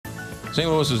St.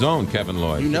 Louis's own Kevin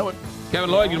Loyd. You know it. Kevin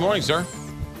Loyd, good morning, sir.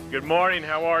 Good morning.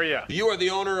 How are you? You are the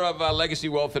owner of Legacy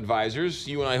Wealth Advisors.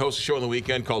 You and I host a show on the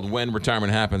weekend called When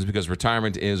Retirement Happens, because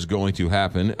retirement is going to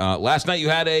happen. Last night you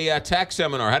had a tax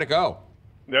seminar. How'd it go?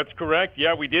 That's correct.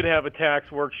 Yeah, we did have a tax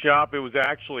workshop. It was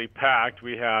actually packed.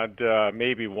 We had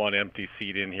maybe one empty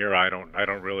seat in here. I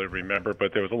don't really remember,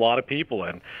 but there was a lot of people.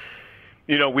 And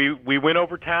you know, we went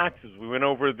over taxes. We went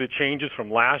over the changes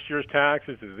from last year's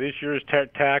taxes to this year's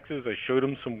taxes. I showed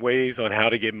them some ways on how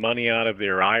to get money out of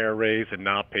their IRAs and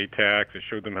not pay tax. I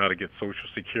showed them how to get Social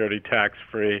Security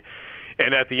tax-free.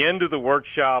 And at the end of the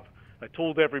workshop, I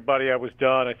told everybody I was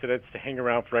done. I said it's to hang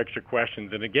around for extra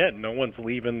questions. And again, no one's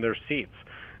leaving their seats.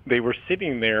 They were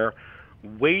sitting there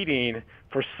waiting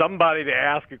for somebody to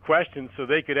ask a question so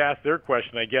they could ask their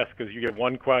question, I guess, because you get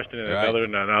one question and another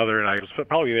and another. And I was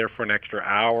probably there for an extra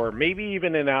hour, maybe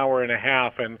even an hour and a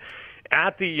half. And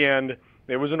at the end,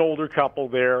 there was an older couple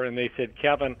there, and they said,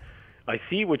 Kevin, I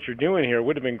see what you're doing here. It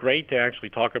would have been great to actually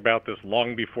talk about this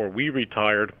long before we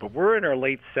retired, but we're in our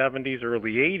late 70s,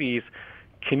 early 80s.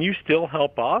 Can you still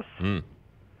help us?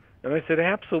 And I said,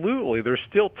 absolutely. There's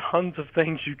still tons of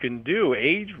things you can do.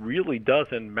 Age really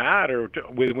doesn't matter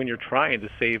when you're trying to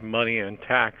save money and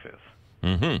taxes.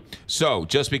 So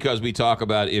just because we talk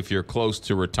about if you're close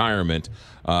to retirement,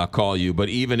 call you, but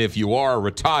even if you are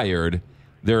retired,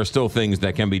 there are still things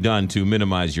that can be done to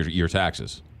minimize your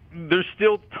taxes. There's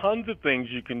still tons of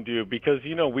things you can do because,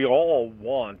 you know, we all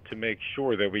want to make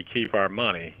sure that we keep our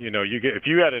money. You know, if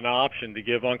you had an option to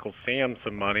give Uncle Sam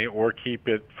some money or keep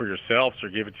it for yourselves or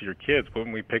give it to your kids,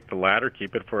 wouldn't we pick the latter,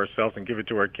 keep it for ourselves and give it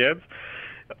to our kids?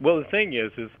 Well, the thing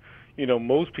is, you know,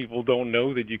 most people don't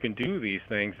know that you can do these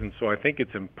things, and so I think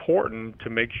it's important to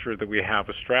make sure that we have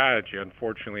a strategy.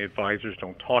 Unfortunately, advisors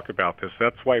don't talk about this.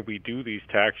 That's why we do these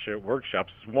tax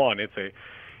workshops. One, it's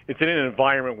in an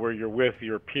environment where you're with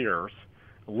your peers,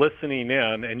 listening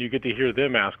in, and you get to hear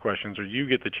them ask questions, or you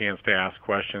get the chance to ask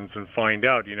questions and find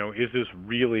out, you know, is this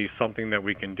really something that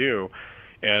we can do?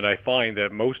 And I find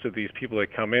that most of these people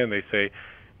that come in, they say,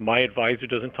 my advisor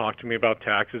doesn't talk to me about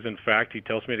taxes. In fact, he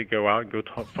tells me to go out and go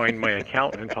find my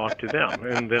accountant and talk to them.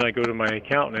 And then I go to my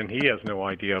accountant, and he has no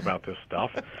idea about this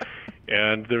stuff.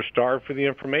 And they're starved for the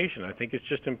information. I think it's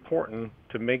just important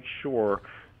to make sure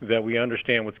that we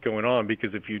understand what's going on,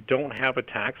 because if you don't have a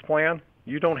tax plan,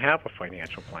 you don't have a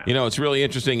financial plan. You know, it's really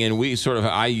interesting, and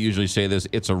I usually say this,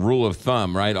 it's a rule of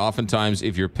thumb, right? Oftentimes,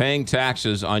 if you're paying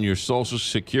taxes on your Social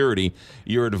Security,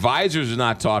 your advisors are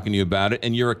not talking to you about it,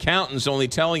 and your accountant's only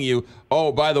telling you,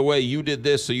 oh, by the way, you did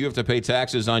this, so you have to pay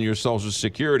taxes on your Social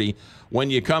Security.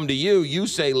 When you come to you, you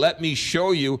say, let me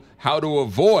show you how to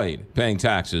avoid paying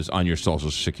taxes on your Social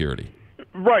Security.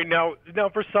 Right. Now,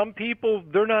 for some people,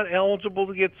 they're not eligible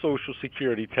to get Social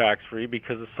Security tax-free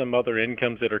because of some other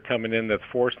incomes that are coming in that's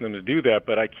forcing them to do that.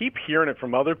 But I keep hearing it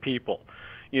from other people.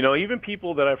 You know, even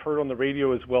people that I've heard on the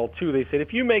radio as well, too. They said,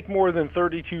 if you make more than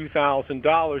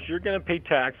 $32,000, you're going to pay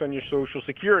tax on your Social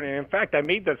Security. And, in fact, I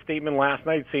made that statement last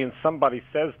night saying somebody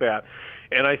says that.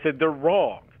 And I said, they're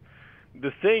wrong.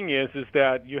 The thing is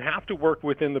that you have to work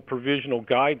within the provisional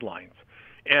guidelines.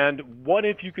 And what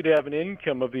if you could have an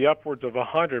income of the upwards of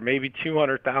 $100,000, maybe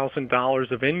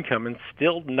 $200,000 of income and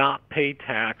still not pay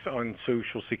tax on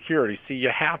Social Security? See, you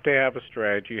have to have a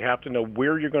strategy. You have to know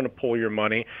where you're going to pull your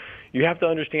money. You have to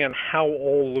understand how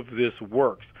all of this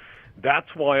works.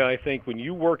 That's why I think when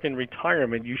you work in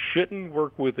retirement, you shouldn't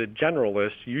work with a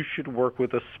generalist. You should work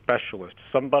with a specialist,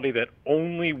 somebody that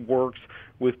only works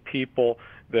with people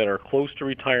that are close to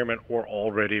retirement or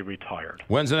already retired.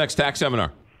 When's the next tax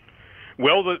seminar?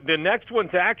 Well, the next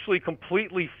one's actually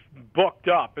completely booked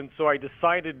up, and so I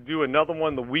decided to do another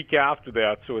one the week after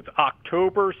that. So it's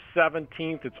October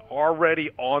 17th. It's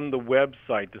already on the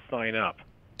website to sign up.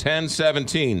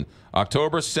 10/17,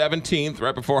 October 17th,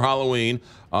 right before Halloween,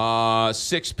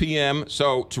 6 p.m.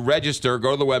 So to register,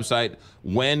 go to the website,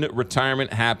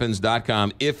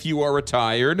 whenretirementhappens.com, if you are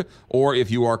retired or if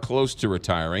you are close to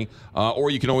retiring. Or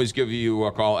you can always give you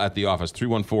a call at the office,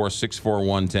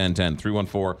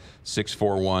 314-641-1010,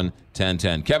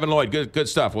 314-641-1010. Kevin Loyd, good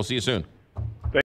stuff. We'll see you soon.